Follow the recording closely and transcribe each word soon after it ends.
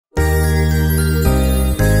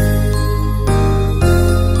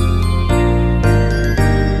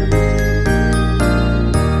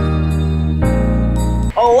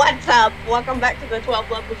welcome back to the 12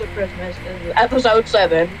 Levels of Christmas. This is episode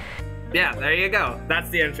 7. Yeah, there you go. That's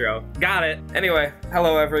the intro. Got it. Anyway,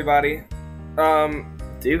 hello everybody. Do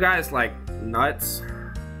you guys like nuts?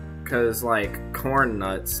 Cause like corn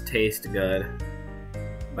nuts taste good.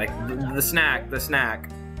 Like the snack. They're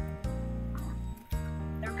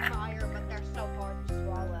fire, but they're so hard to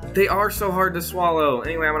swallow. They are so hard to swallow.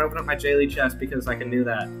 Anyway, I'm gonna open up my Jaylee chest because I can do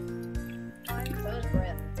that. So is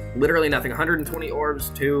Brett. Literally nothing. 120 orbs,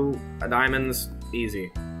 2 diamonds,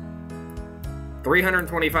 easy.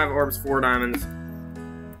 325 orbs, 4 diamonds.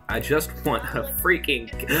 I just want a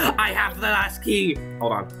freaking... I have the last key!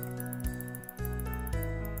 Hold on.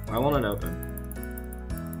 Why won't it open?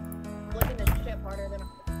 I'm looking at shit harder than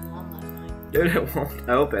mom last night. Dude, it won't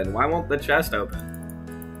open. Why won't the chest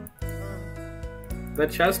open? The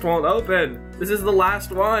chest won't open. This is the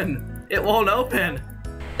last one. It won't open.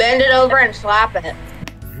 Bend it over and slap it.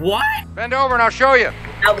 What? Bend over and I'll show you.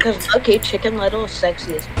 No, because okay, Chicken Little is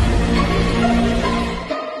sexiest.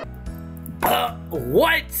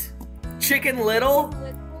 What? Chicken Little?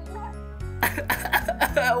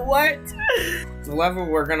 What? The level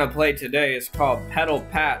we're gonna play today is called Petal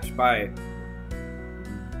Patch by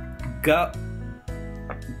Goat.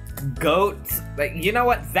 Like, you know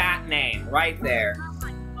what? That name right there.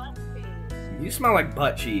 You smell like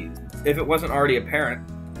butt cheese. If it wasn't already apparent,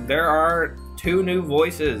 there are 2 new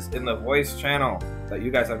voices in the voice channel that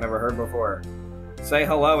you guys have never heard before. Say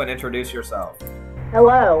hello and introduce yourself.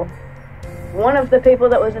 Hello. One of the people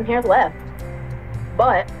that was in here left.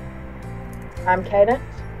 But I'm Cadence.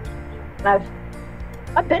 And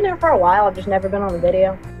I've been here for a while, I've just never been on the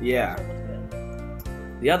video. Yeah.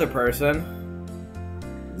 The other person,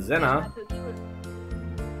 Zenna.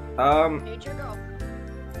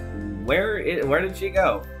 Where did she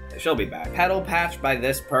go? She'll be back. Petal Patch by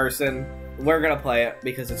this person. We're gonna play it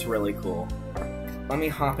because it's really cool. Let me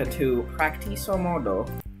hop into Practiso Modo.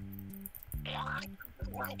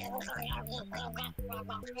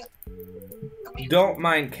 Don't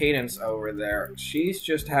mind Cadence over there. She's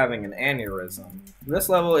just having an aneurysm. This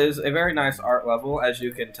level is a very nice art level, as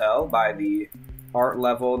you can tell by the art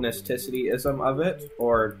level necessity-ism of it,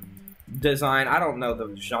 or design. I don't know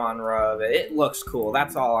the genre of it. It looks cool.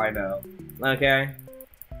 That's all I know. Okay?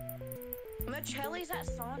 Michelli's at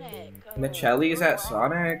Sonic. Michelli's at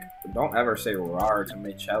Sonic? Don't ever say rawr to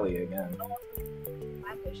Michelli again.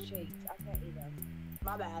 I fish cheeks. I can't eat them.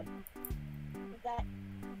 My bad. That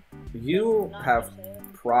You have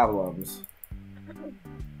problems.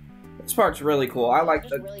 This part's really cool. I like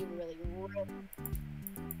the...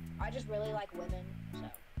 I just really like women,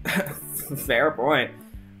 so. Fair point.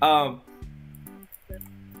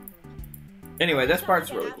 Anyway, this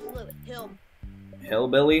part's really cool.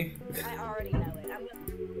 Hillbilly? I already know it. I'm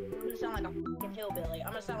gonna sound like a fucking hillbilly.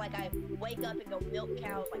 I'm gonna sound like I wake up and go milk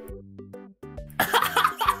cows like.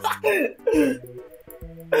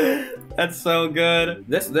 That's so good.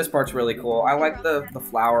 This part's really cool. I like the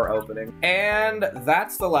flower opening. And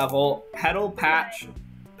that's the level. Petal Patch.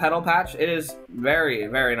 Petal Patch. It is very,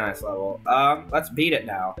 very nice level. Let's beat it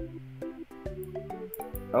now.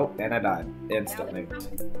 Oh, and I died instantly.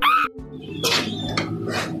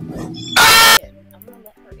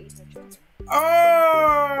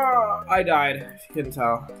 Oh! I died, if you couldn't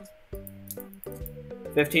tell.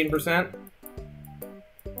 15%?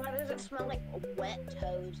 Why does it smell like wet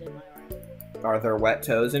toes in my room? Are there wet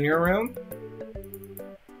toes in your room?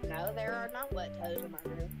 No, there are not wet toes in my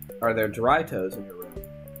room. Are there dry toes in your room?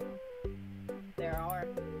 There are.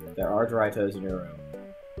 There are dry toes in your room.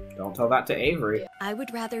 Don't tell that to Avery. I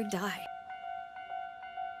would rather die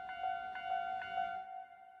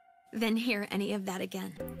than hear any of that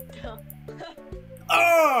again.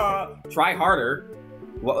 Try harder.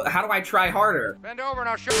 Well, how do I try harder? Bend over and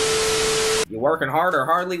I'll show you. You working hard or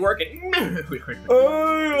hardly working?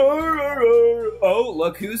 Oh,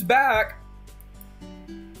 look who's back.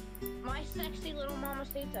 My sexy little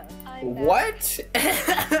mamacita. What?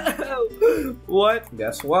 What?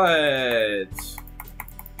 Guess what?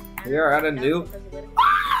 We are at a new...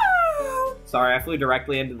 Sorry, I flew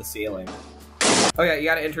directly into the ceiling. Oh yeah, you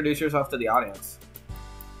gotta introduce yourself to the audience.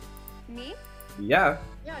 Me? Yeah.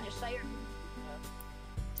 Yeah, just say your...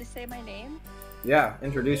 Just say my name? Yeah,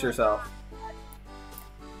 introduce yourself.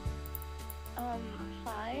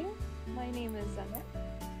 Hi. My name is Zenna.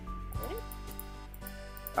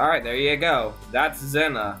 Alright, there you go. That's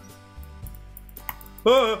Zenna.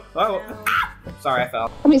 Sorry, I fell.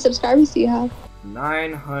 How many subscribers do you have?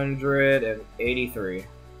 983.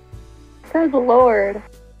 Good lord.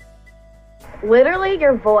 Literally,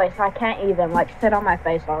 your voice, I can't even, like, sit on my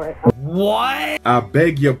face already. What? I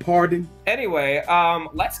beg your pardon? Anyway,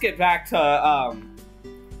 let's get back to,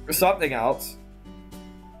 something else.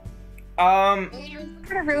 We're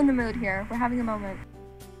gonna ruin the mood here. We're having a moment.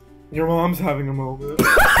 Your mom's having a moment.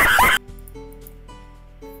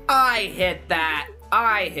 I hit that.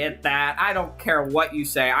 I don't care what you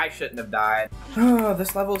say. I shouldn't have died. Oh,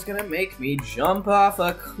 this level is gonna make me jump off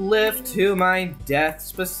a cliff to my death,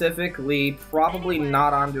 specifically. Probably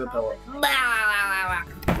not onto a pillow.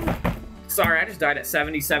 Sorry, I just died at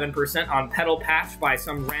 77% on Petal Patch by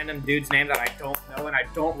some random dude's name that I don't know and I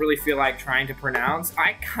don't really feel like trying to pronounce.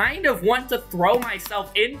 I kind of want to throw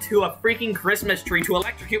myself into a freaking Christmas tree to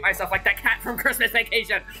electrocute myself like that cat from Christmas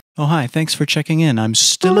Vacation. Oh, hi, thanks for checking in. I'm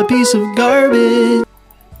still a piece of garbage.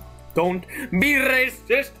 Don't be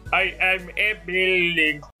racist. I am a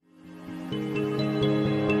building.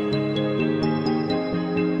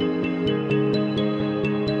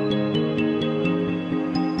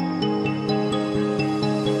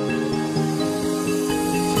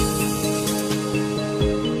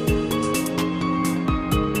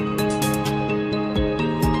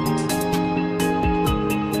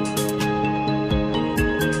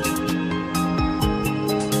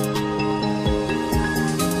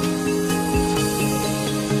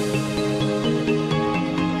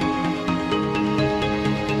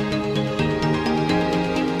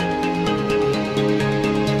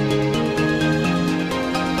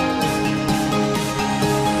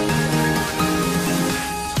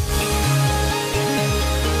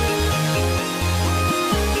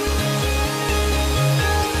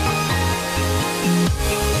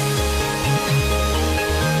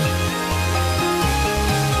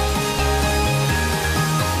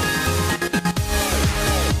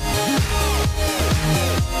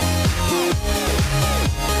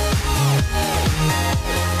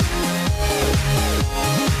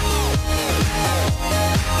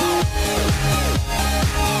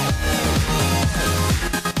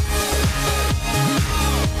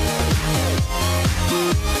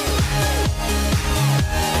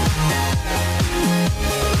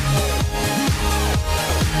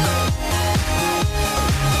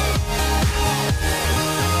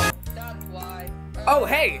 Oh,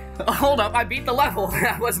 hey! Hold up, I beat the level.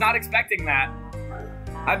 I was not expecting that.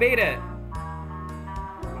 I beat it.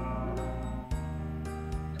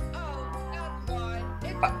 Oh, that's why.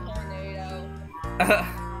 It's a tornado.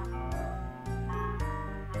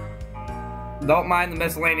 Don't mind the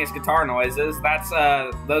miscellaneous guitar noises. That's,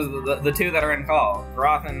 those are the two that are in call.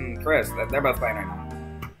 Groth and Chris, they're both playing right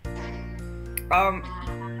now.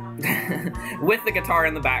 With the guitar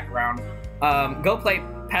in the background, go play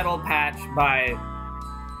Petal Patch by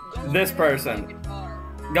this person.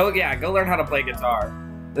 Go learn how to play guitar.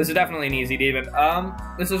 This is definitely an easy demon.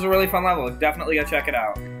 This is a really fun level. Definitely go check it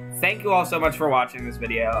out. Thank you all so much for watching this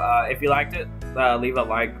video. If you liked it, leave a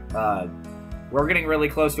like. We're getting really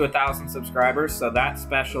close to 1,000 subscribers, so that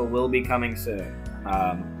special will be coming soon.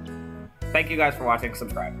 Thank you guys for watching.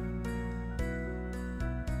 Subscribe.